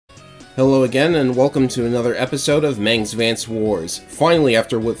Hello again, and welcome to another episode of Mangsvance Wars. Finally,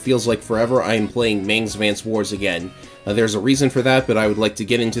 after what feels like forever, I am playing Mangsvance Wars again. There's a reason for that, but I would like to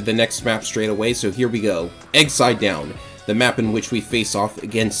get into the next map straight away, so here we go. Eggside Down, the map in which we face off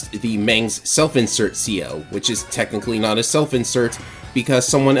against the Mangs self-insert CO, which is technically not a self-insert, because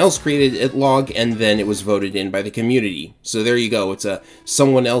someone else created itlog and then it was voted in by the community. So there you go, it's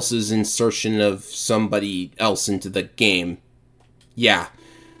someone else's insertion of somebody else into the game. Yeah.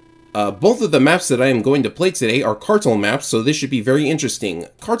 Both of the maps that I am going to play today are cartel maps, so this should be very interesting.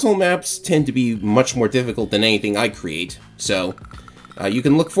 Cartel maps tend to be much more difficult than anything I create, so you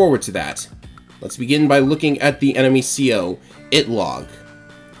can look forward to that. Let's begin by looking at the enemy CO, Itlog.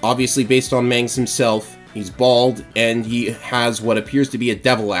 Obviously based on Mangs himself, he's bald, and he has what appears to be a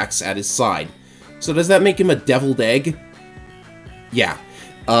devil axe at his side. So does that make him a deviled egg? Yeah.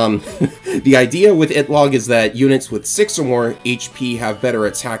 The idea with Itlog is that units with 6 or more HP have better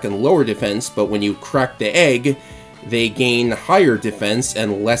attack and lower defense, but when you crack the egg, they gain higher defense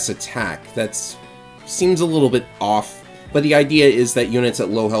and less attack. That seems a little bit off, but the idea is that units at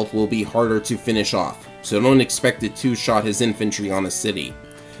low health will be harder to finish off, so don't expect to two-shot his infantry on a city.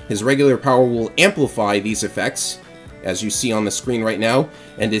 His regular power will amplify these effects, as you see on the screen right now,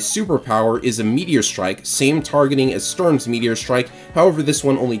 and his superpower is a Meteor Strike, same targeting as Storm's Meteor Strike, however this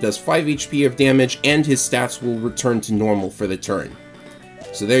one only does 5 HP of damage, and his stats will return to normal for the turn.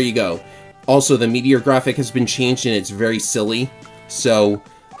 So there you go. Also, the Meteor graphic has been changed and it's very silly, so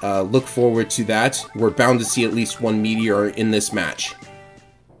look forward to that. We're bound to see at least one Meteor in this match.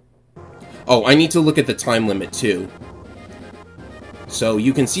 Oh, I need to look at the time limit too. So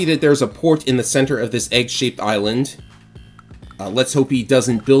you can see that there's a port in the center of this egg-shaped island. Let's hope he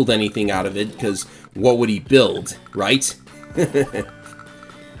doesn't build anything out of it, because what would he build, right?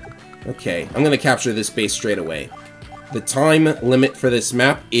 Okay, I'm going to capture this base straight away. The time limit for this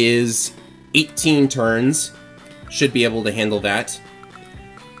map is 18 turns. Should be able to handle that.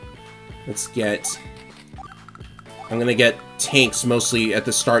 Let's get... I'm going to get tanks mostly at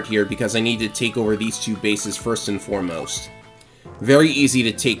the start here, because I need to take over these two bases first and foremost. Very easy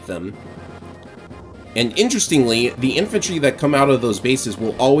to take them. And interestingly, the infantry that come out of those bases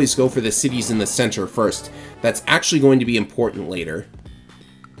will always go for the cities in the center first. That's actually going to be important later.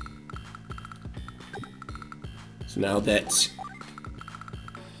 So now that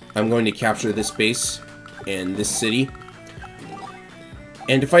I'm going to capture this base and this city.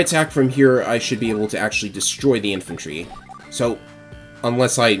 And if I attack from here, I should be able to actually destroy the infantry. So,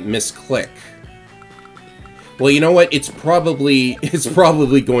 unless I misclick. Well, you know what? It's probably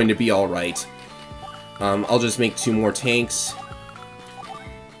going to be alright. I'll just make 2 more tanks.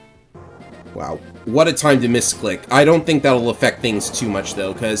 Wow. What a time to misclick. I don't think that'll affect things too much,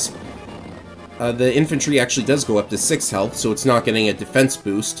 though, because the infantry actually does go up to 6 health, so it's not getting a defense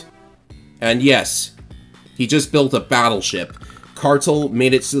boost. And yes, he just built a battleship. Cartel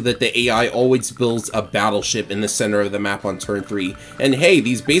made it so that the AI always builds a battleship in the center of the map on turn 3. And hey,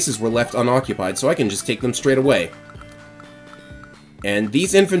 these bases were left unoccupied, so I can just take them straight away. And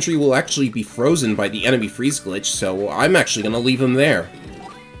these infantry will actually be frozen by the enemy freeze glitch, so I'm actually going to leave them there.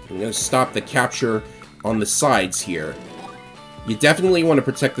 I'm going to stop the capture on the sides here. You definitely want to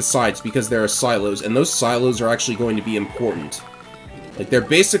protect the sides because there are silos, and those silos are actually going to be important. Like, they're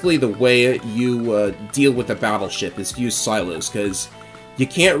basically the way you deal with a battleship, is to use silos, because you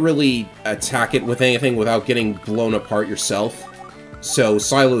can't really attack it with anything without getting blown apart yourself. So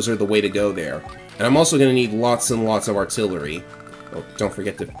silos are the way to go there. And I'm also going to need lots and lots of artillery. Oh, don't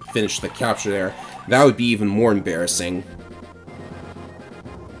forget to finish the capture there. That would be even more embarrassing.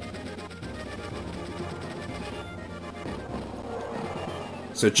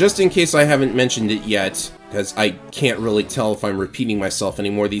 So just in case I haven't mentioned it yet, because I can't really tell if I'm repeating myself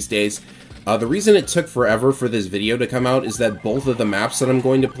anymore these days, the reason it took forever for this video to come out is that both of the maps that I'm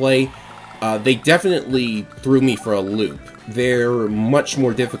going to play, they definitely threw me for a loop. They're much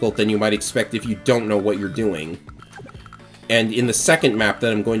more difficult than you might expect if you don't know what you're doing. And in the second map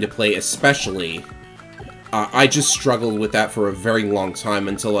that I'm going to play especially, I just struggled with that for a very long time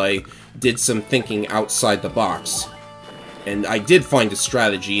until I did some thinking outside the box. And I did find a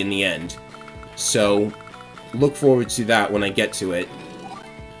strategy in the end. So, look forward to that when I get to it.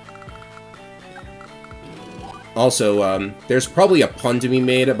 Also, there's probably a pun to be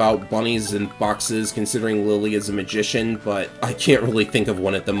made about bunnies and boxes considering Lily is a magician, but I can't really think of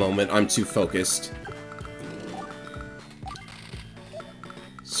one at the moment. I'm too focused.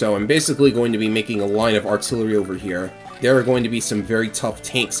 So I'm basically going to be making a line of artillery over here. There are going to be some very tough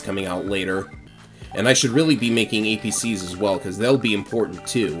tanks coming out later. And I should really be making APCs as well, because they'll be important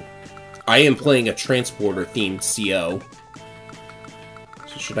too. I am playing a transporter-themed CO.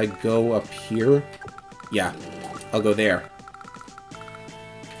 So Should I go up here? Yeah, I'll go there.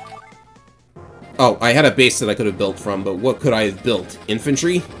 Oh, I had a base that I could have built from, but what could I have built?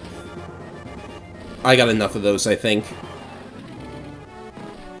 Infantry? I got enough of those, I think.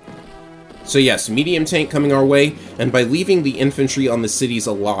 So yes, medium tank coming our way, and by leaving the infantry on the cities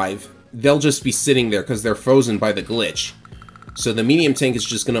alive, they'll just be sitting there because they're frozen by the glitch. So the medium tank is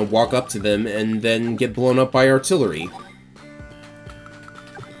just going to walk up to them and then get blown up by artillery.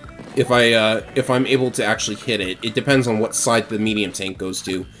 If I'm able to actually hit it. It depends on what side the medium tank goes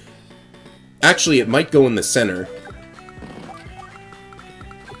to. Actually, it might go in the center.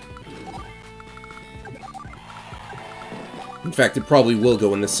 In fact, it probably will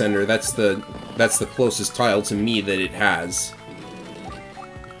go in the center. That's the closest tile to me that it has.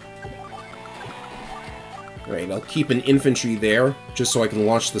 Right, I'll keep an infantry there, just so I can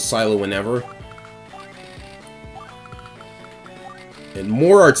launch the silo whenever. And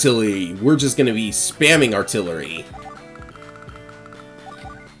more artillery! We're just gonna be spamming artillery.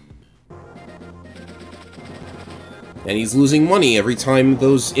 And he's losing money every time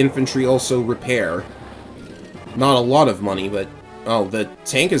those infantry also repair. Not a lot of money, but... Oh, the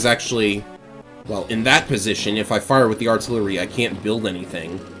tank is actually... Well, in that position, if I fire with the artillery, I can't build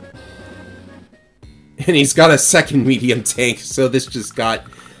anything. And he's got a second medium tank, so this just got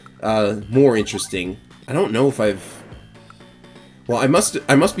more interesting. I don't know if I've... Well, I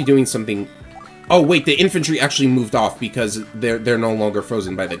must be doing something... Oh, wait, the infantry actually moved off because they're no longer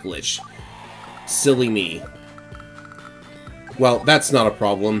frozen by the glitch. Silly me. Well, that's not a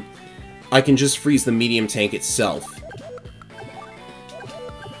problem. I can just freeze the medium tank itself.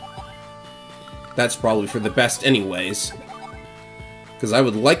 That's probably for the best anyways. Because I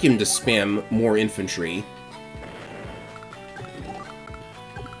would like him to spam more infantry.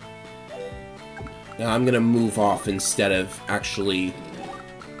 Now I'm gonna move off instead of actually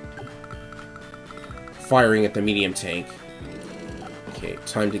firing at the medium tank. Okay,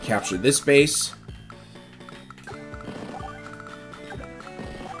 time to capture this base.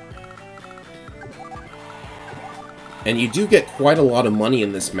 And you do get quite a lot of money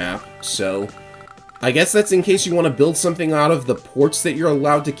in this map, so... I guess that's in case you want to build something out of the ports that you're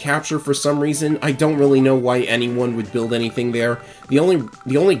allowed to capture for some reason. I don't really know why anyone would build anything there. The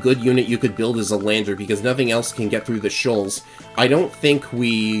only good unit you could build is a lander, because nothing else can get through the shoals. I don't think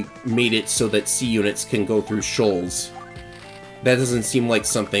we made it so that sea units can go through shoals. That doesn't seem like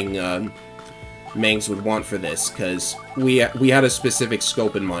something Mangs would want for this, because we had a specific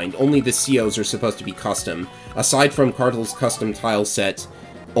scope in mind. Only the COs are supposed to be custom. Aside from Cartel's custom tile set,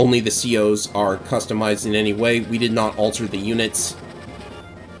 only the COs are customized in any way. We did not alter the units.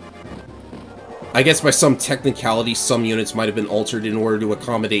 I guess by some technicality, some units might have been altered in order to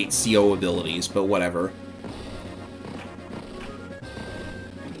accommodate CO abilities, but whatever.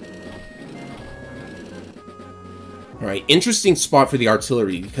 Alright, interesting spot for the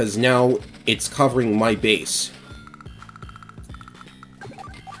artillery, because now it's covering my base.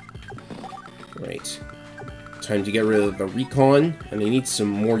 Right. Time to get rid of the recon, and I need some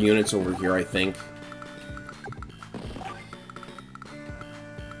more units over here, I think.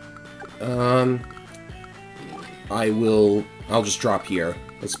 I'll just drop here.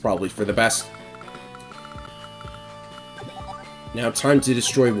 That's probably for the best. Now, time to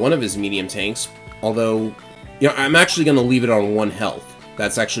destroy one of his medium tanks, although, you know, I'm actually going to leave it on 1 health.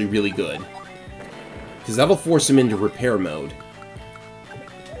 That's actually really good. Because that'll force him into repair mode.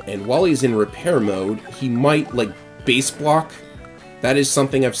 And while he's in repair mode, he might, like, base block. That is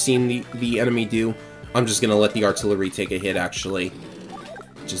something I've seen the enemy do. I'm just gonna let the artillery take a hit, actually.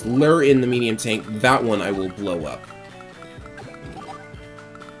 Just lure in the medium tank. That one I will blow up.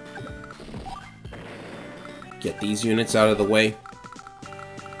 Get these units out of the way.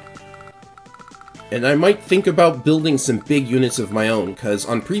 And I might think about building some big units of my own, because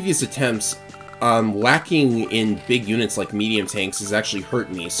on previous attempts, lacking in big units like medium tanks has actually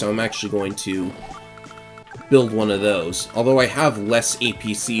hurt me, so I'm actually going to build one of those. Although I have less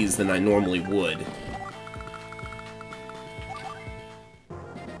APCs than I normally would.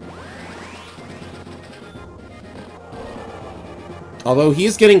 Although he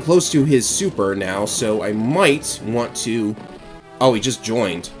is getting close to his super now, so I might want to... Oh, he just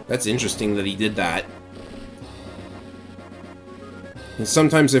joined. That's interesting that he did that. And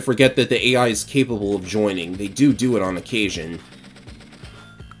sometimes I forget that the AI is capable of joining. They do it on occasion.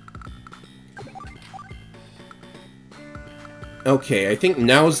 Okay, I think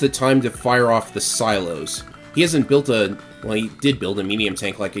now's the time to fire off the silos. He hasn't built a... Well, he did build a medium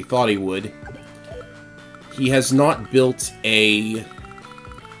tank like he thought he would. He has not built a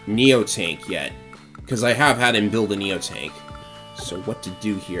Neo tank yet, because I have had him build a Neo tank. So what to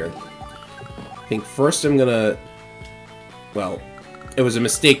do here? I think first I'm gonna... Well, it was a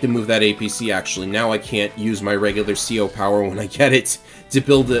mistake to move that APC, actually. Now I can't use my regular CO power when I get it to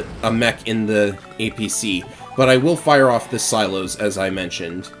build a mech in the APC. But I will fire off the silos, as I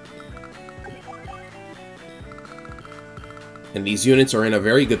mentioned. And these units are in a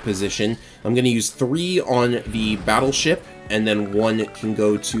very good position. I'm going to use 3 on the battleship, and then 1 can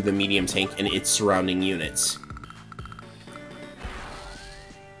go to the medium tank and its surrounding units.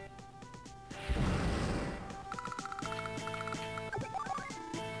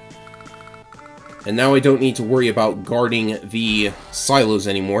 And now I don't need to worry about guarding the silos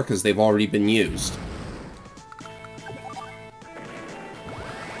anymore, because they've already been used.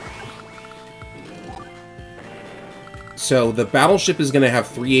 So the battleship is going to have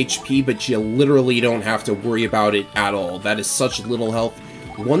 3 HP, but you literally don't have to worry about it at all. That is such little health.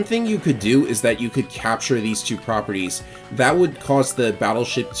 One thing you could do is that you could capture these 2 properties. That would cause the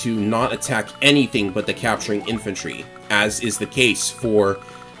battleship to not attack anything but the capturing infantry, as is the case for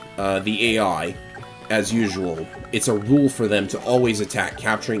the AI. As usual, it's a rule for them to always attack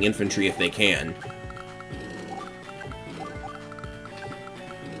capturing infantry if they can.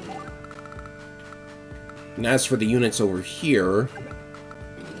 And as for the units over here,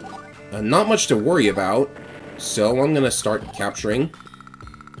 not much to worry about, so I'm going to start capturing.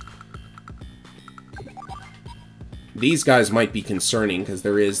 These guys might be concerning, because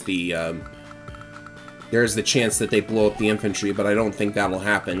there is the chance that they blow up the infantry, but I don't think that'll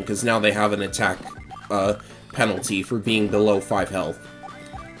happen, because now they have an attack penalty for being below 5 health.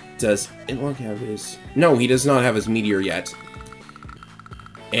 Does Inlog have his... No, he does not have his meteor yet.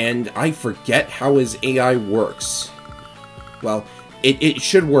 And I forget how his AI works. Well, it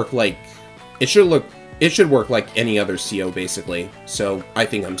should work like... It should work like any other CO, basically. So, I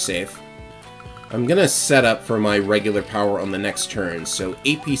think I'm safe. I'm gonna set up for my regular power on the next turn. So,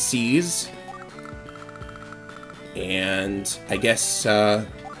 APCs... And... I guess,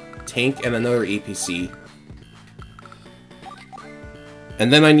 tank and another APC.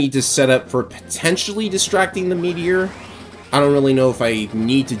 And then I need to set up for potentially distracting the meteor. I don't really know if I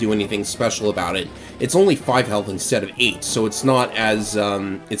need to do anything special about it. It's only 5 health instead of 8, so it's not as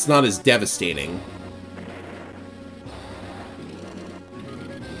devastating.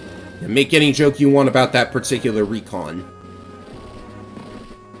 And make any joke you want about that particular recon.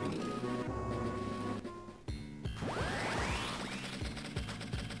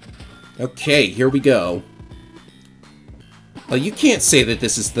 Okay, here we go. You can't say that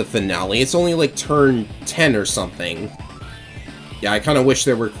this is the finale. It's only like turn 10 or something. Yeah, I kind of wish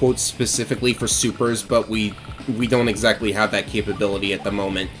there were quotes specifically for supers, but we don't exactly have that capability at the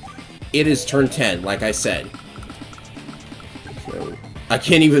moment. It is turn 10, like I said. So, I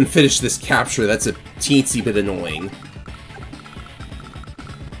can't even finish this capture. That's a teensy bit annoying.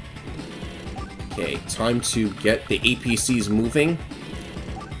 Okay, time to get the APCs moving.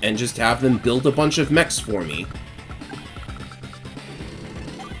 And just have them build a bunch of mechs for me.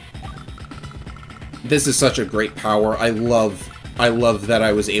 This is such a great power. I love that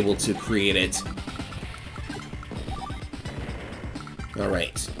I was able to create it.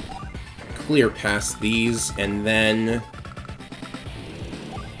 Alright. Clear past these, and then...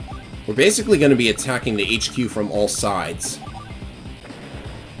 We're basically going to be attacking the HQ from all sides.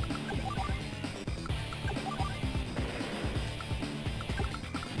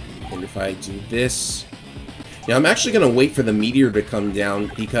 And if I do this... Now, I'm actually going to wait for the meteor to come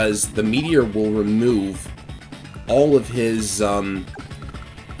down, because the meteor will remove all of his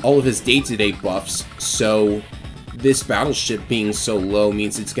day-to-day buffs, so this battleship being so low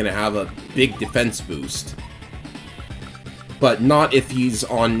means it's going to have a big defense boost. But not if he's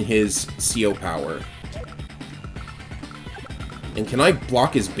on his CO power. And can I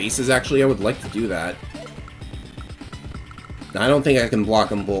block his bases? Actually, I would like to do that. I don't think I can block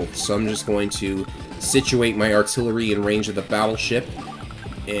them both, so I'm just going to situate my artillery in range of the battleship,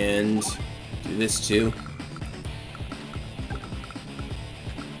 and do this too.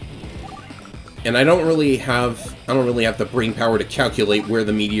 And I don't really have the brain power to calculate where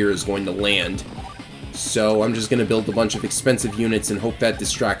the meteor is going to land, so I'm just going to build a bunch of expensive units and hope that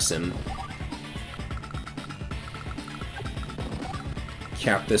distracts him.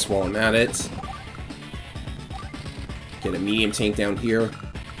 Cap this while I'm at it. Get a medium tank down here.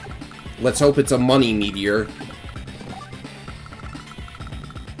 Let's hope it's a money meteor.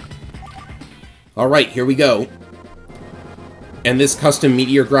 Alright, here we go. And this custom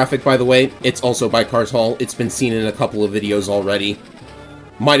meteor graphic, by the way, it's also by Cartal. It's been seen in a couple of videos already.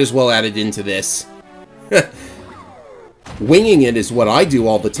 Might as well add it into this. Winging it is what I do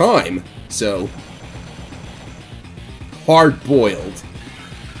all the time, so... Hard-boiled.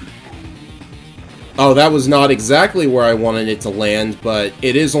 Oh, that was not exactly where I wanted it to land, but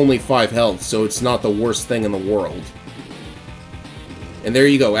it is only 5 health, so it's not the worst thing in the world. And there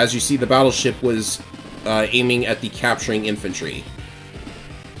you go. As you see, the battleship was aiming at the capturing infantry.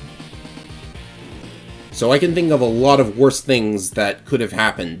 So I can think of a lot of worse things that could have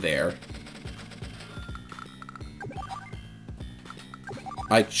happened there.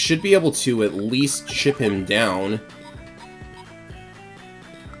 I should be able to at least chip him down.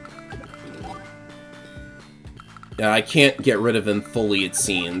 I can't get rid of him fully, it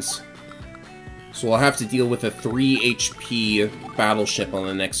seems. So I'll have to deal with a 3 HP battleship on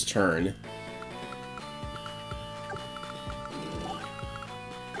the next turn.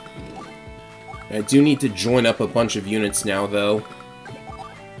 I do need to join up a bunch of units now, though.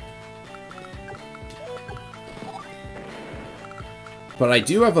 But I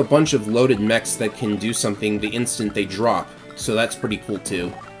do have a bunch of loaded mechs that can do something the instant they drop, so that's pretty cool,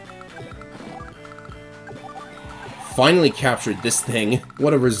 too. Finally captured this thing.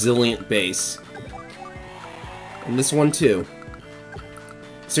 What a resilient base. And this one, too.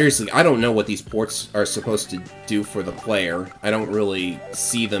 Seriously, I don't know what these ports are supposed to do for the player. I don't really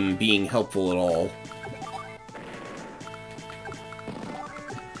see them being helpful at all.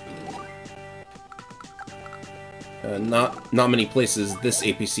 Not many places this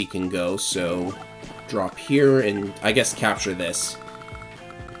APC can go, so drop here and, I guess, capture this.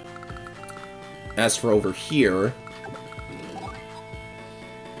 As for over here,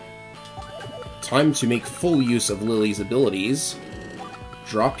 time to make full use of Lily's abilities.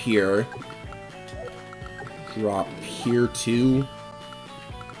 Drop here. Drop here, too.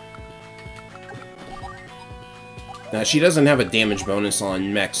 Now, she doesn't have a damage bonus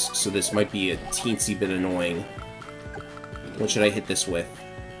on mechs, so this might be a teensy bit annoying. What should I hit this with?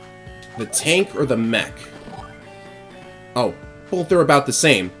 The tank or the mech? Oh, both are about the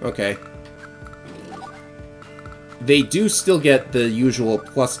same. Okay. They do still get the usual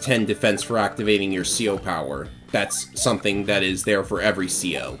plus 10 defense for activating your CO power. That's something that is there for every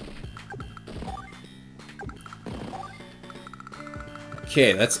CO.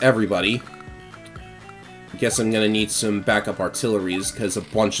 Okay, that's everybody. Guess I'm gonna need some backup artilleries, because a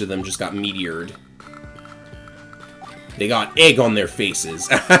bunch of them just got meteored. They got egg on their faces.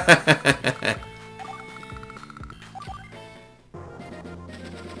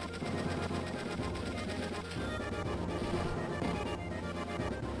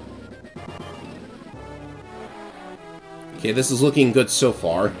 Okay, this is looking good so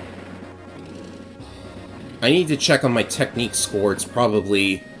far. I need to check on my technique score. It's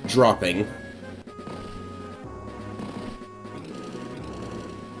probably dropping.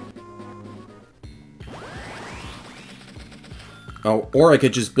 Oh, or I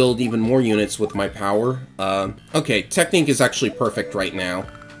could just build even more units with my power. Okay, technique is actually perfect right now.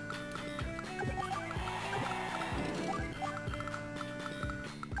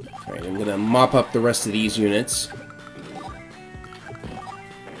 Alright, I'm gonna mop up the rest of these units.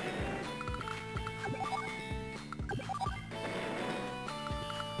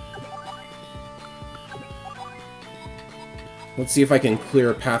 Let's see if I can clear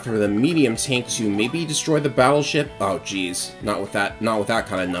a path for the medium tank to maybe destroy the battleship. Oh, geez. Not with that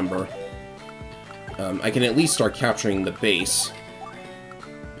kind of number. I can at least start capturing the base.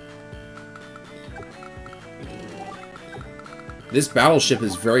 This battleship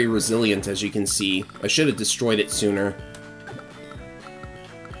is very resilient, as you can see. I should have destroyed it sooner.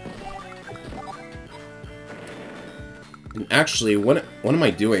 And actually, what am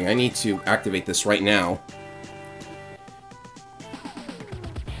I doing? I need to activate this right now.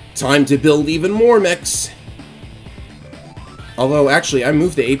 Time to build even more mechs! Although, actually, I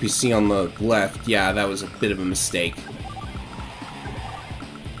moved the APC on the left. Yeah, that was a bit of a mistake.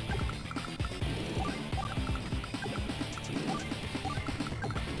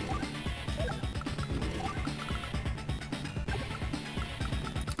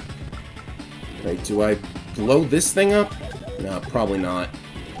 Right, do I blow this thing up? No, probably not.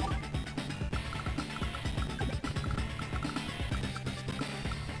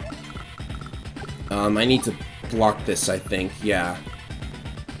 I need to block this, I think, yeah.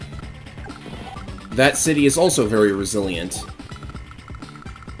 That city is also very resilient.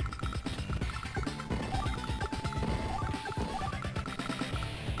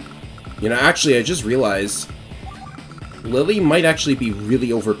 You know, actually, I just realized Lily might actually be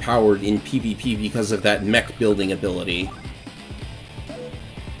really overpowered in PvP because of that mech building ability.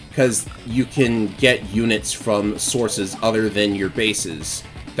 Because you can get units from sources other than your bases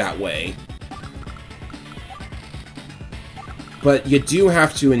that way. But you do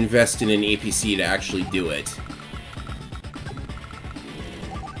have to invest in an APC to actually do it.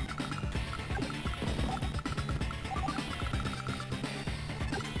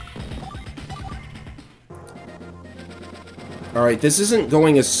 Alright, this isn't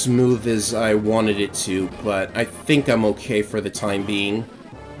going as smooth as I wanted it to, but I think I'm okay for the time being.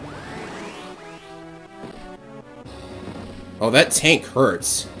 Oh, that tank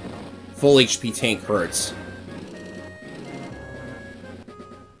hurts. Full HP tank hurts.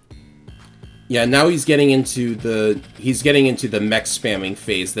 Yeah, now he's getting into the mech spamming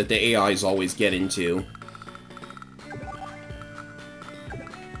phase that the AIs always get into.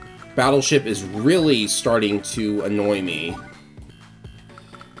 Battleship is really starting to annoy me.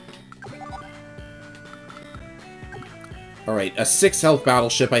 Alright, a 6 health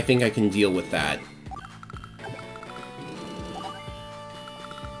Battleship, I think I can deal with that.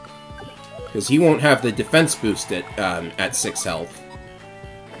 Because he won't have the defense boost at 6 health.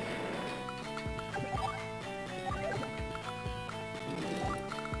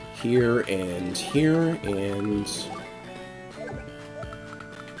 Here, and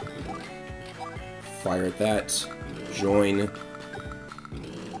fire at that. Join.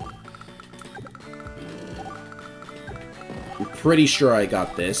 I'm pretty sure I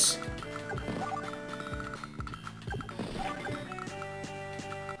got this.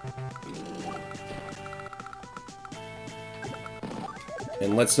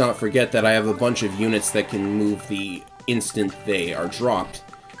 And let's not forget that I have a bunch of units that can move the instant they are dropped.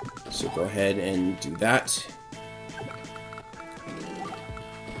 So go ahead and do that.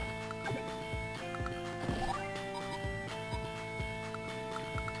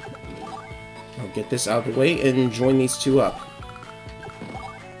 I'll get this out of the way and join these two up.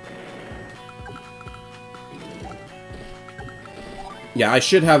 Yeah, I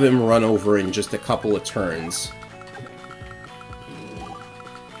should have him run over in just a couple of turns.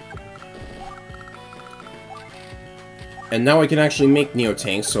 And now I can actually make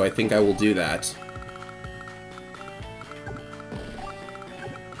Neo-Tanks, so I think I will do that.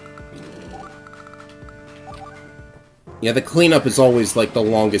 Yeah, the cleanup is always, like, the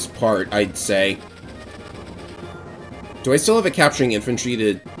longest part, I'd say. Do I still have a capturing infantry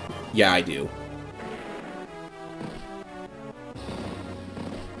to... Yeah, I do.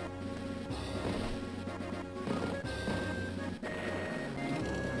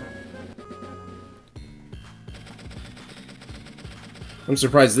 I'm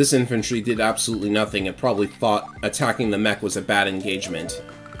surprised this infantry did absolutely nothing. It probably thought attacking the mech was a bad engagement.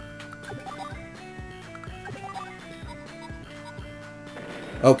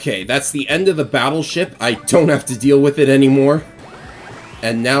 Okay, that's the end of the battleship. I don't have to deal with it anymore.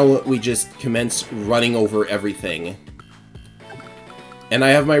 And now we just commence running over everything. And I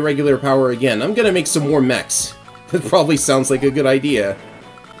have my regular power again. I'm gonna make some more mechs. That probably sounds like a good idea.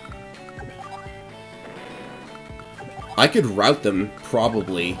 I could route them,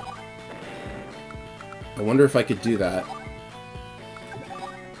 probably. I wonder if I could do that.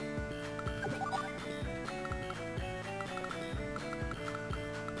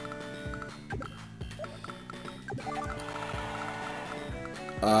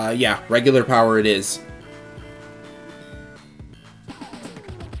 Yeah, regular power it is.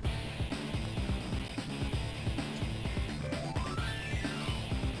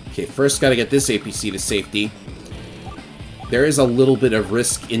 Okay, first gotta get this APC to safety. There is a little bit of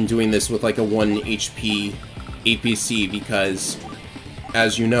risk in doing this with like a 1 HP APC because,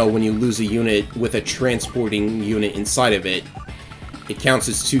 as you know, when you lose a unit with a transporting unit inside of it, it counts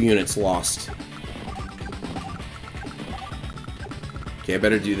as 2 units lost. Okay, I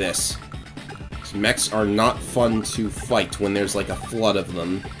better do this. So mechs are not fun to fight when there's like a flood of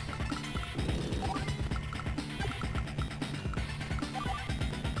them.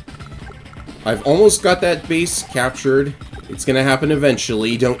 I've almost got that base captured. It's gonna happen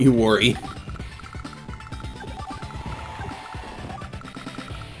eventually, don't you worry.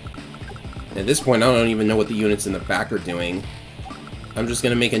 At this point, I don't even know what the units in the back are doing. I'm just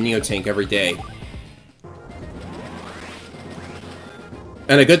gonna make a Neo-Tank every day.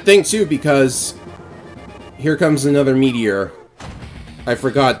 And a good thing, too, because here comes another meteor. I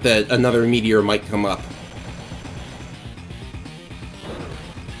forgot that another meteor might come up.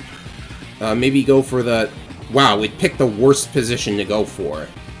 Maybe go for the... Wow, it picked the worst position to go for.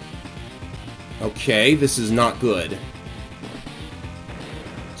 Okay, this is not good.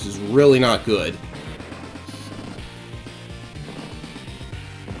 This is really not good.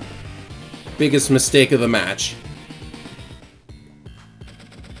 Biggest mistake of the match.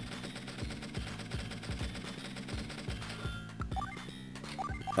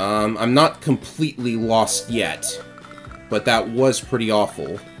 I'm not completely lost yet, but that was pretty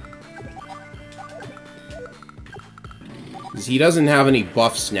awful. Because he doesn't have any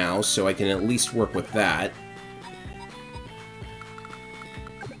buffs now, so I can at least work with that.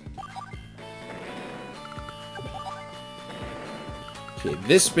 Okay,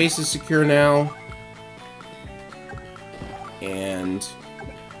 this base is secure now. And...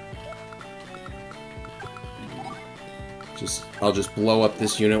 I'll just blow up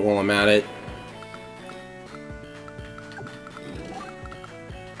this unit while I'm at it.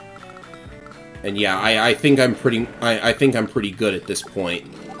 And yeah, I think I'm pretty good at this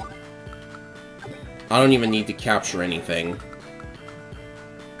point. I don't even need to capture anything.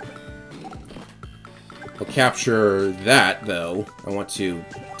 I'll capture that, though. I want to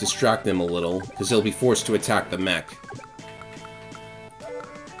distract them a little, because they'll be forced to attack the mech.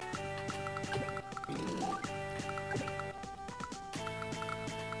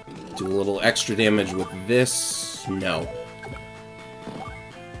 Do a little extra damage with this. No.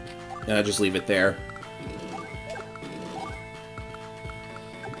 Just leave it there.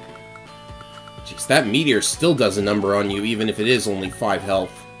 Jeez, that meteor still does a number on you, even if it is only 5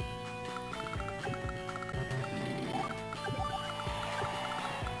 health.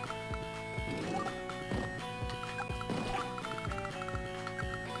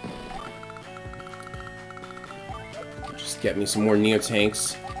 Just get me some more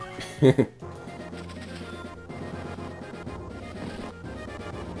Neo-Tanks.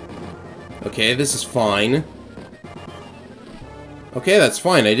 Okay, this is fine. Okay, that's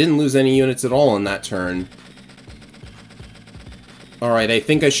fine. I didn't lose any units at all on that turn. Alright, I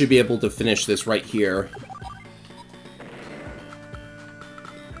think I should be able to finish this right here.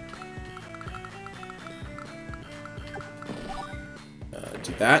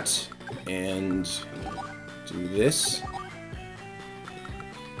 Do that. And do this.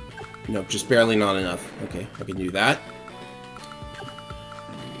 Nope, just barely not enough. Okay, I can do that.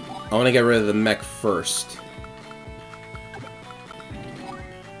 I want to get rid of the mech first.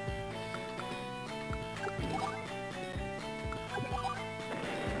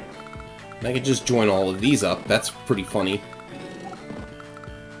 I could just join all of these up. That's pretty funny.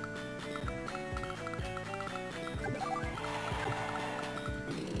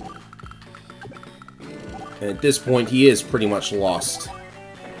 And at this point, he is pretty much lost.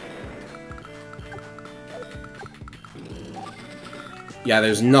 Yeah,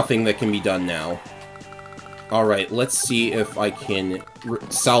 there's nothing that can be done now. Alright, let's see if I can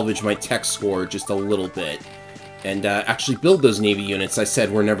salvage my tech score just a little bit. And actually build those Navy units I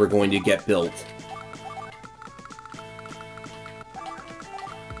said were never going to get built.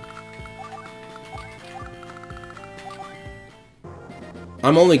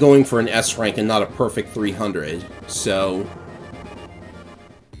 I'm only going for an S rank and not a perfect 300, so...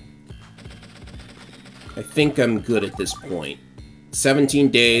 I think I'm good at this point. 17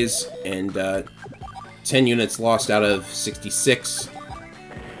 days, and 10 units lost out of 66.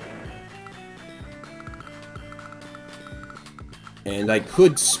 And I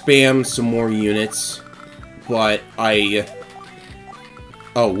could spam some more units, but I...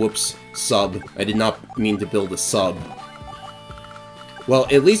 Oh, whoops. Sub. I did not mean to build a sub. Well,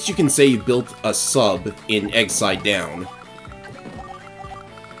 at least you can say you built a sub in Egg Side Down.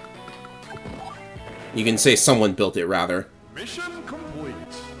 You can say someone built it, rather. Mission complete.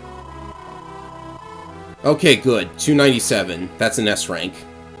 Okay, good. 297. That's an S rank.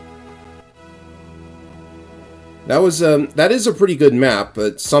 That is a pretty good map,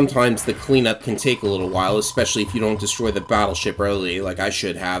 but sometimes the cleanup can take a little while, especially if you don't destroy the battleship early, like I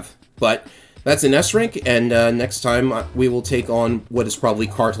should have. But that's an S rank, and next time we will take on what is probably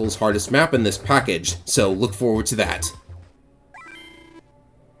Cartel's hardest map in this package, so look forward to that.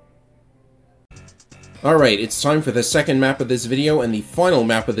 Alright, it's time for the second map of this video, and the final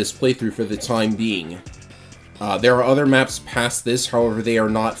map of this playthrough for the time being. There are other maps past this, however they are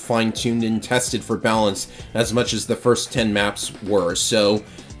not fine-tuned and tested for balance as much as the first 10 maps were, so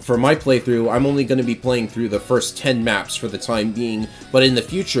for my playthrough, I'm only going to be playing through the first 10 maps for the time being, but in the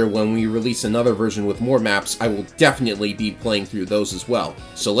future, when we release another version with more maps, I will definitely be playing through those as well.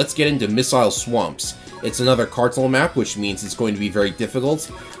 So let's get into Missile Swamps. It's another Cartel map, which means it's going to be very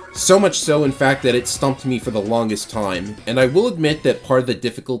difficult. So much so, in fact, that it stumped me for the longest time, and I will admit that part of the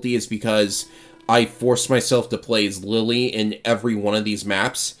difficulty is because I forced myself to play as Lily in every one of these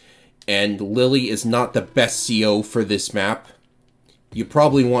maps, and Lily is not the best CO for this map. You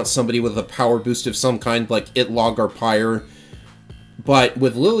probably want somebody with a power boost of some kind, like Itlog or Pyre, but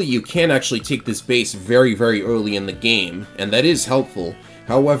with Lily you can actually take this base very, very early in the game, and that is helpful.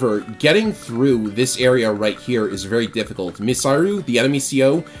 However, getting through this area right here is very difficult. Misaru, the enemy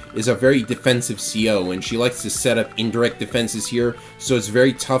CO, is a very defensive CO, and she likes to set up indirect defenses here, so it's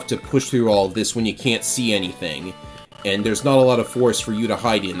very tough to push through all of this when you can't see anything. And there's not a lot of forest for you to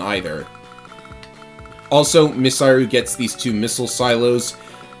hide in either. Also, Misaru gets these two missile silos.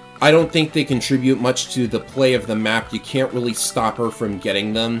 I don't think they contribute much to the play of the map. You can't really stop her from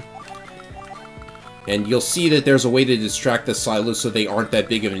getting them. And you'll see that there's a way to distract the silos so they aren't that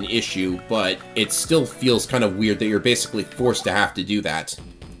big of an issue, but it still feels kind of weird that you're basically forced to have to do that.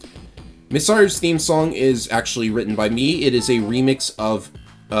 Misaru's theme song is actually written by me. It is a remix of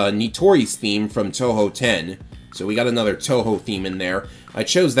Nitori's theme from Touhou 10. So we got another Touhou theme in there. I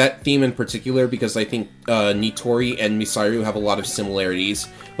chose that theme in particular because I think Nitori and Misaru have a lot of similarities,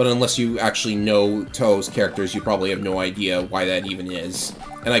 but unless you actually know Touhou's characters, you probably have no idea why that even is.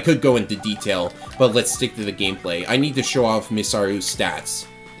 And I could go into detail, but let's stick to the gameplay. I need to show off Misaru's stats.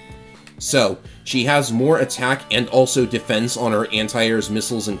 So, she has more attack and also defense on her anti-air's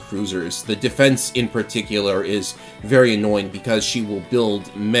missiles and cruisers. The defense in particular is very annoying because she will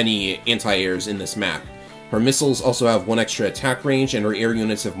build many anti-airs in this map. Her missiles also have 1 extra attack range, and her air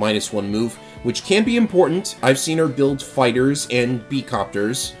units have -1 move, which can be important. I've seen her build fighters and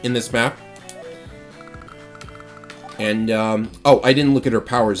B-copters in this map. And, oh, I didn't look at her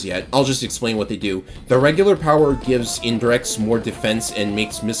powers yet. I'll just explain what they do. The regular power gives indirects more defense and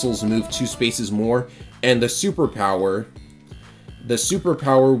makes missiles move 2 spaces more, and the superpower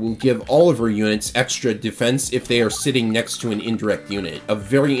will give all of her units extra defense if they are sitting next to an indirect unit. A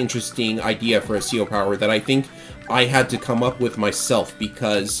very interesting idea for a CO power that I think I had to come up with myself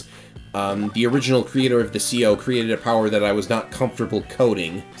because the original creator of the CO created a power that I was not comfortable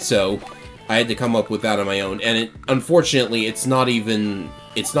coding, so I had to come up with that on my own, and unfortunately, it's not even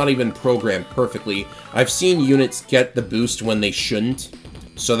programmed perfectly. I've seen units get the boost when they shouldn't,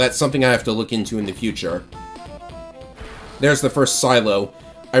 so that's something I have to look into in the future. There's the first silo.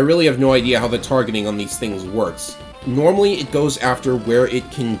 I really have no idea how the targeting on these things works. Normally, it goes after where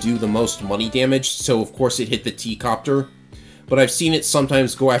it can do the most money damage, so of course it hit the T-copter, but I've seen it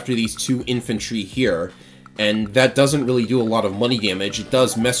sometimes go after these 2 infantry here, and that doesn't really do a lot of money damage. It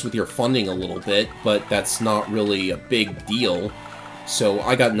does mess with your funding a little bit, but that's not really a big deal. So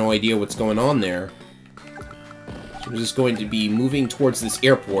I got no idea what's going on there. So I'm just going to be moving towards this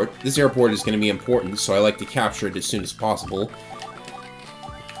airport. This airport is going to be important, so I like to capture it as soon as possible.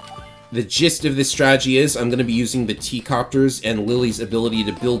 The gist of this strategy is I'm going to be using the T-copters and Lily's ability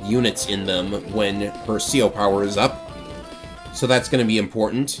to build units in them when her CO power is up. So that's going to be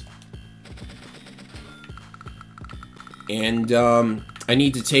important. And, I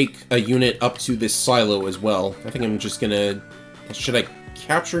need to take a unit up to this silo as well. I think I'm just gonna... Should I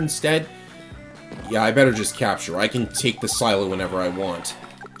capture instead? Yeah, I better just capture. I can take the silo whenever I want.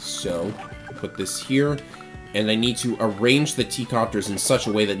 So, put this here. And I need to arrange the T-copters in such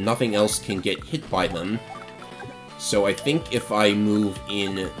a way that nothing else can get hit by them. So I think if I move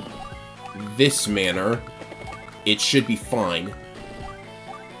in this manner, it should be fine.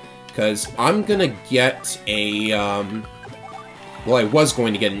 Because I'm gonna get a, well, I was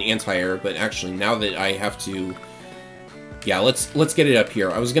going to get an anti-air, but actually, now that I have to... Yeah, let's get it up here.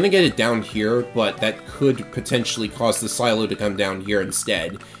 I was gonna get it down here, but that could potentially cause the silo to come down here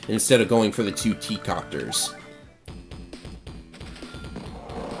instead of going for the 2 T-copters.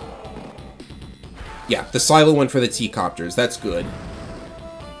 Yeah, the silo went for the T-copters. That's good.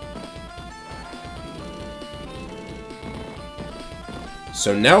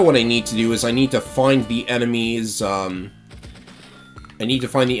 So now what I need to do is I need to find the enemy's,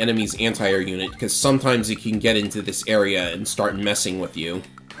 anti-air unit, because sometimes it can get into this area and start messing with you.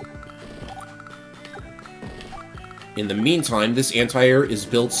 In the meantime, this anti-air is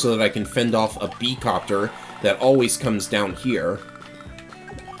built so that I can fend off a B-copter that always comes down here.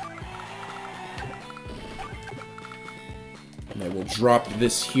 And I will drop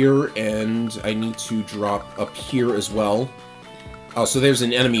this here, and I need to drop up here as well. Oh, so there's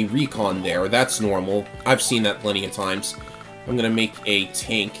an enemy recon there. That's normal. I've seen that plenty of times. I'm gonna make a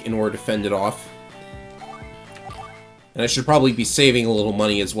tank in order to fend it off. And I should probably be saving a little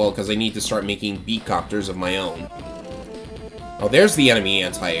money as well, because I need to start making B-copters of my own. Oh, there's the enemy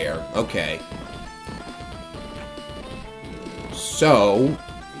anti-air. Okay. So...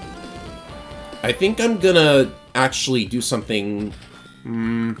 I think I'm gonna actually do something...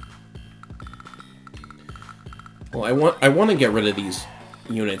 Well, I want to get rid of these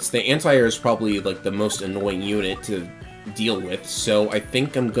units. The anti-air is probably, like, the most annoying unit to deal with, so I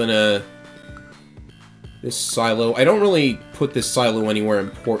think I'm gonna... This silo... I don't really put this silo anywhere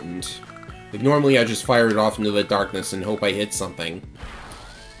important. Like, normally I just fire it off into the darkness and hope I hit something.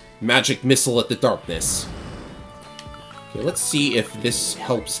 Magic missile at the darkness. Okay, let's see if this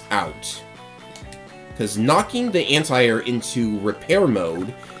helps out. Because knocking the anti-air into repair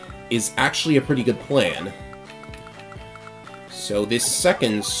mode is actually a pretty good plan. So this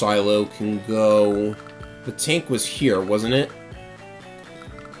second silo can go... The tank was here, wasn't it?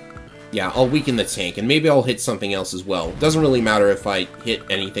 Yeah, I'll weaken the tank, and maybe I'll hit something else as well. Doesn't really matter if I hit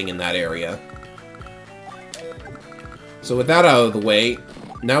anything in that area. So with that out of the way,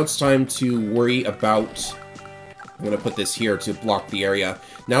 now it's time to worry about... I'm going to put this here to block the area.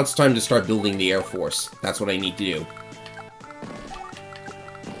 Now it's time to start building the Air Force. That's what I need to do.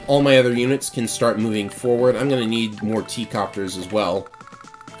 All my other units can start moving forward. I'm going to need more T-copters as well.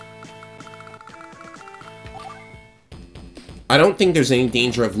 I don't think there's any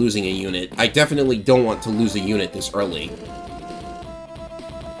danger of losing a unit. I definitely don't want to lose a unit this early.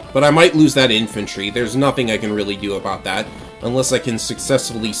 But I might lose that infantry. There's nothing I can really do about that, unless I can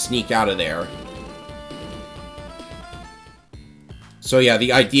successfully sneak out of there. So yeah,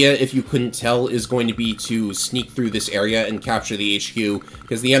 the idea, if you couldn't tell, is going to be to sneak through this area and capture the HQ,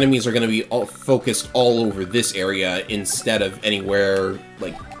 because the enemies are going to be focused all over this area instead of anywhere,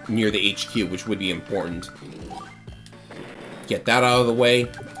 like, near the HQ, which would be important. Get that out of the way.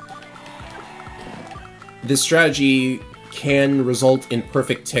 This strategy can result in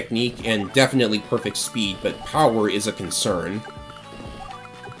perfect technique and definitely perfect speed, but power is a concern,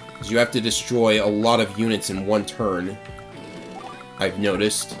 because you have to destroy a lot of units in one turn, I've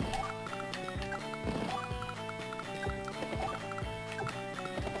noticed.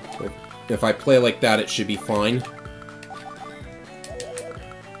 If I play like that, it should be fine.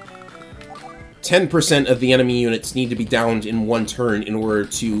 10% of the enemy units need to be downed in one turn in order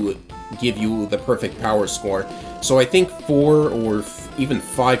to give you the perfect power score. So I think 4 or even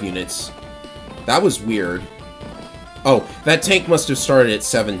 5 units. That was weird. Oh, that tank must have started at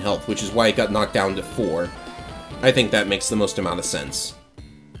 7 health, which is why it got knocked down to 4. I think that makes the most amount of sense.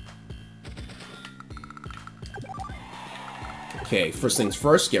 Okay, first things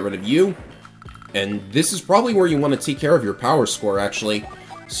first, get rid of you. And this is probably where you want to take care of your power score, actually.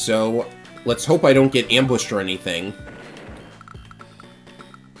 So... let's hope I don't get ambushed or anything.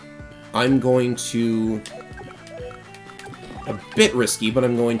 I'm going to... a bit risky, but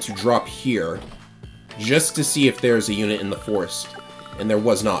I'm going to drop here. Just to see if there's a unit in the forest. And there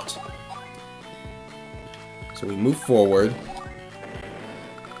was not. So we move forward.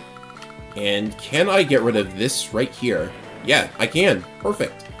 And can I get rid of this right here? Yeah, I can.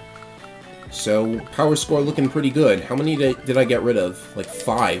 Perfect. So, power score looking pretty good. How many did I get rid of? Like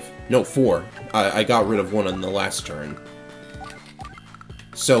 5. No, 4. I got rid of 1 on the last turn.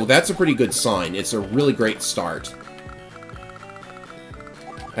 So, that's a pretty good sign. It's a really great start.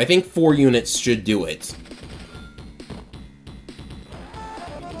 I think 4 units should do it.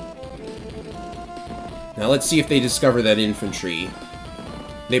 Now, let's see if they discover that infantry.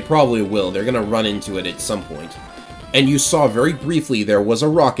 They probably will. They're gonna run into it at some point. And you saw very briefly there was a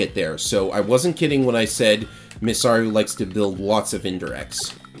rocket there, so I wasn't kidding when I said Misaru likes to build lots of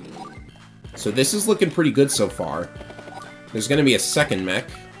indirects. So this is looking pretty good so far. There's going to be a second mech.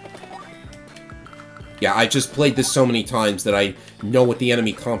 Yeah, I just played this so many times that I know what the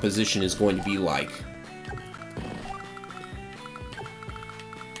enemy composition is going to be like.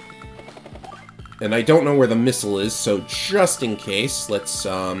 And I don't know where the missile is, so just in case, let's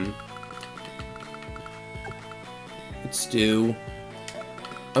do...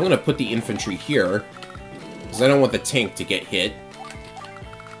 I'm gonna put the infantry here, because I don't want the tank to get hit.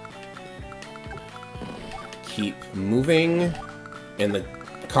 Keep moving, and the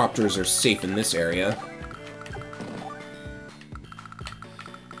copters are safe in this area.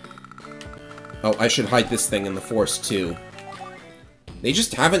 Oh, I should hide this thing in the forest, too. They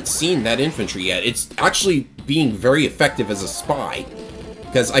just haven't seen that infantry yet. It's actually being very effective as a spy,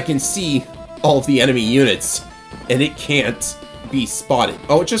 because I can see all of the enemy units, and it can't be spotted.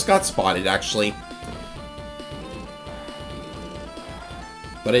 Oh, it just got spotted, actually.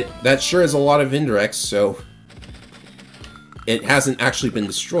 But that sure is a lot of indirects, so... it hasn't actually been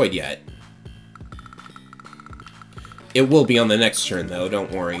destroyed yet. It will be on the next turn, though,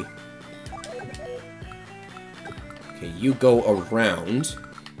 don't worry. Okay, you go around.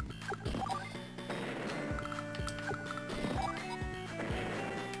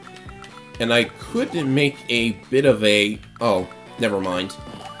 And I could make a bit of a... oh, never mind.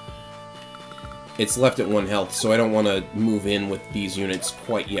 It's left at 1 health, so I don't want to move in with these units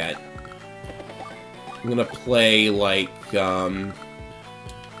quite yet. I'm gonna play, like, I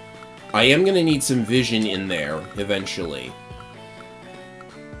am gonna need some vision in there, eventually.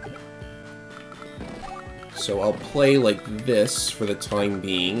 So I'll play like this for the time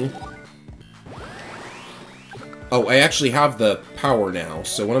being. Oh, I actually have the power now,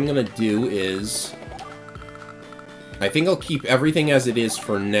 so what I'm gonna do is... I think I'll keep everything as it is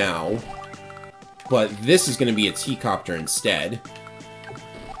for now, but this is gonna be a T-copter instead.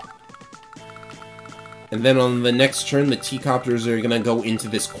 And then on the next turn, the T-Copters are gonna go into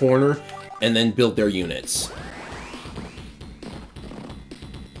this corner and then build their units.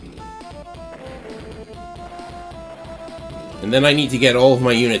 And then I need to get all of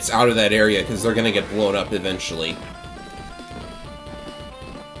my units out of that area, because they're gonna get blown up eventually.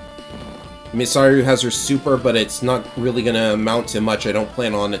 Misaru has her super, but it's not really gonna amount to much. I don't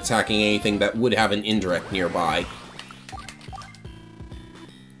plan on attacking anything that would have an indirect nearby.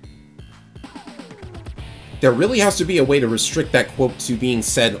 There really has to be a way to restrict that quote to being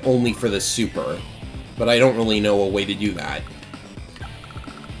said only for the super, but I don't really know a way to do that.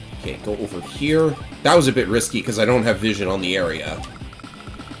 Okay, go over here. That was a bit risky because I don't have vision on the area.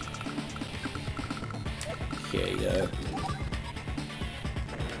 Okay,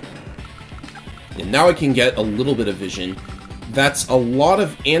 and now I can get a little bit of vision. That's a lot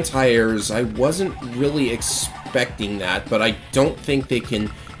of anti-airs. I wasn't really expecting that, but I don't think they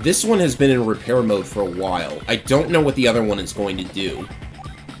can... This one has been in repair mode for a while. I don't know what the other one is going to do.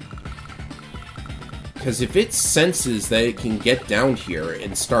 Because if it senses that it can get down here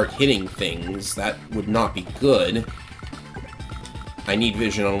and start hitting things, that would not be good. I need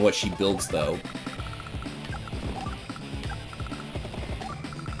vision on what she builds, though.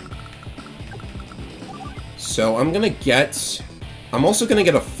 So I'm gonna get... I'm also gonna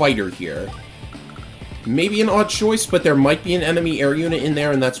get a fighter here. Maybe an odd choice, but there might be an enemy air unit in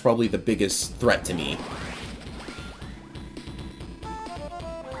there, and that's probably the biggest threat to me.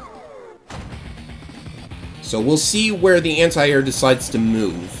 So we'll see where the anti-air decides to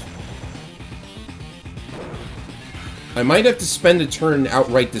move. I might have to spend a turn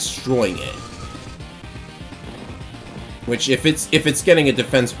outright destroying it. Which, if it's getting a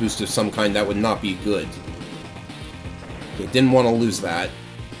defense boost of some kind, that would not be good. Okay, didn't want to lose that.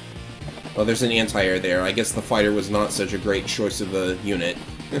 Oh, there's an anti-air there. I guess the fighter was not such a great choice of a unit.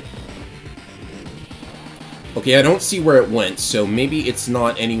 Okay, I don't see where it went, so maybe it's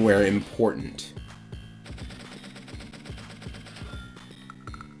not anywhere important.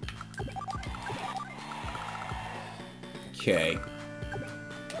 Okay.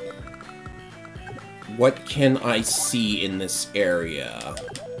 What can I see in this area?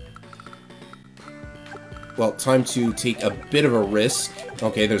 Well, time to take a bit of a risk.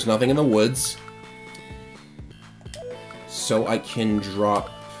 Okay, there's nothing in the woods. So I can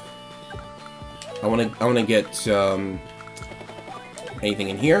drop... I wanna get, anything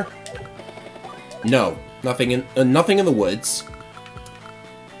in here? No, nothing in the woods.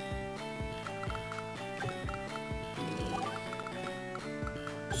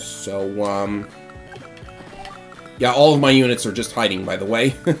 So, yeah, all of my units are just hiding, by the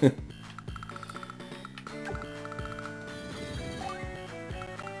way.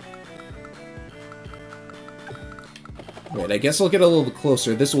 Wait, I guess I'll get a little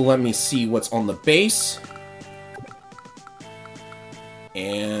closer. This will let me see what's on the base.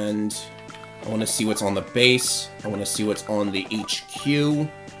 And I want to see what's on the base. I want to see what's on the HQ.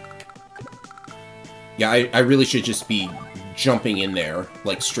 Yeah, I really should just be jumping in there,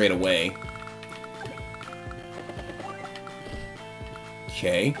 like, straight away.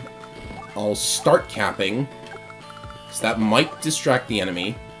 Okay. I'll start capping. So that might distract the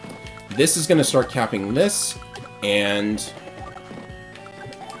enemy. This is going to start capping this. And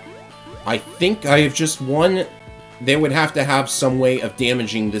I think I have just won. They would have to have some way of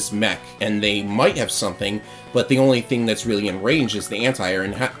damaging this mech, and they might have something, but the only thing that's really in range is the anti-air,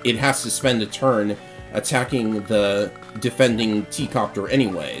 and it has to spend a turn attacking the defending T-Copter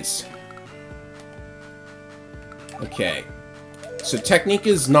anyways. Okay. So technique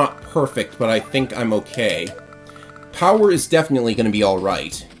is not perfect, but I think I'm okay. Power is definitely going to be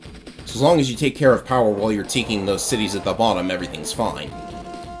alright. So as long as you take care of power while you're taking those cities at the bottom, everything's fine.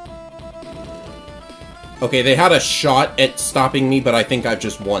 Okay, they had a shot at stopping me, but I think I've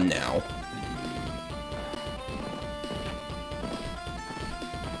just won now.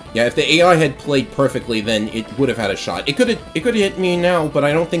 Yeah, if the AI had played perfectly, then it would have had a shot. It could have hit me now, but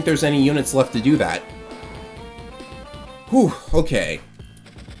I don't think there's any units left to do that. Whew, okay.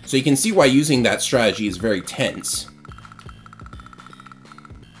 So you can see why using that strategy is very tense.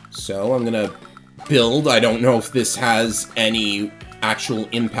 So I'm gonna build. I don't know if this has any actual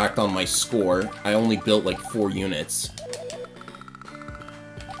impact on my score. I only built like 4 units.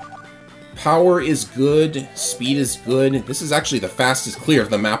 Power is good, speed is good. This is actually the fastest clear of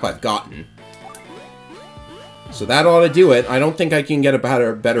the map I've gotten. So that ought to do it. I don't think I can get a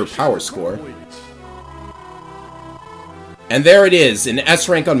better power score. And there it is, an S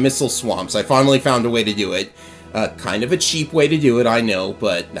rank on Missile Swamps. I finally found a way to do it. Kind of a cheap way to do it, I know,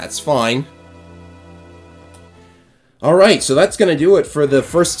 but that's fine. Alright, so that's gonna do it for the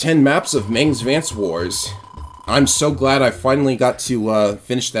first 10 maps of Mangsvance Wars. I'm so glad I finally got to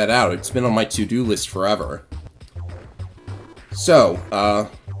finish that out. It's been on my to-do list forever. So,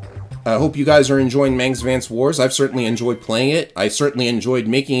 I hope you guys are enjoying Mangsvance Wars. I've certainly enjoyed playing it. I certainly enjoyed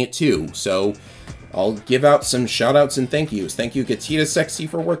making it too, so I'll give out some shoutouts and thank yous. Thank you, Gatita Sexy,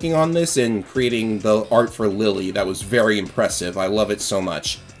 for working on this and creating the art for Lily. That was very impressive. I love it so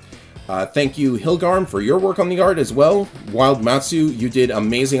much. Thank you, Hilgarm, for your work on the art as well. Wild Matsu, you did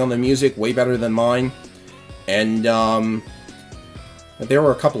amazing on the music, way better than mine. And, there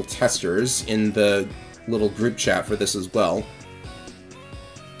were a couple testers in the little group chat for this as well.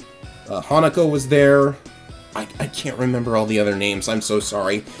 Hanako was there. I can't remember all the other names, I'm so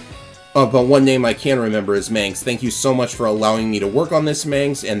sorry. But one name I can remember is Mangs. Thank you so much for allowing me to work on this,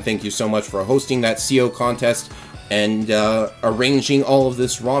 Mangs, and thank you so much for hosting that CO contest and arranging all of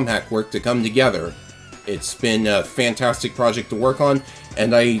this ROM hack work to come together. It's been a fantastic project to work on,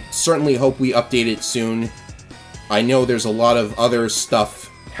 and I certainly hope we update it soon. I know there's a lot of other stuff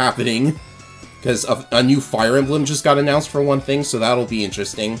happening, because a new Fire Emblem just got announced for one thing, so that'll be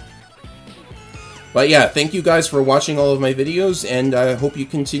interesting. But yeah, thank you guys for watching all of my videos, and I hope you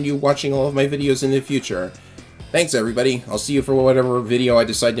continue watching all of my videos in the future. Thanks everybody, I'll see you for whatever video I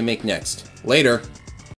decide to make next. Later!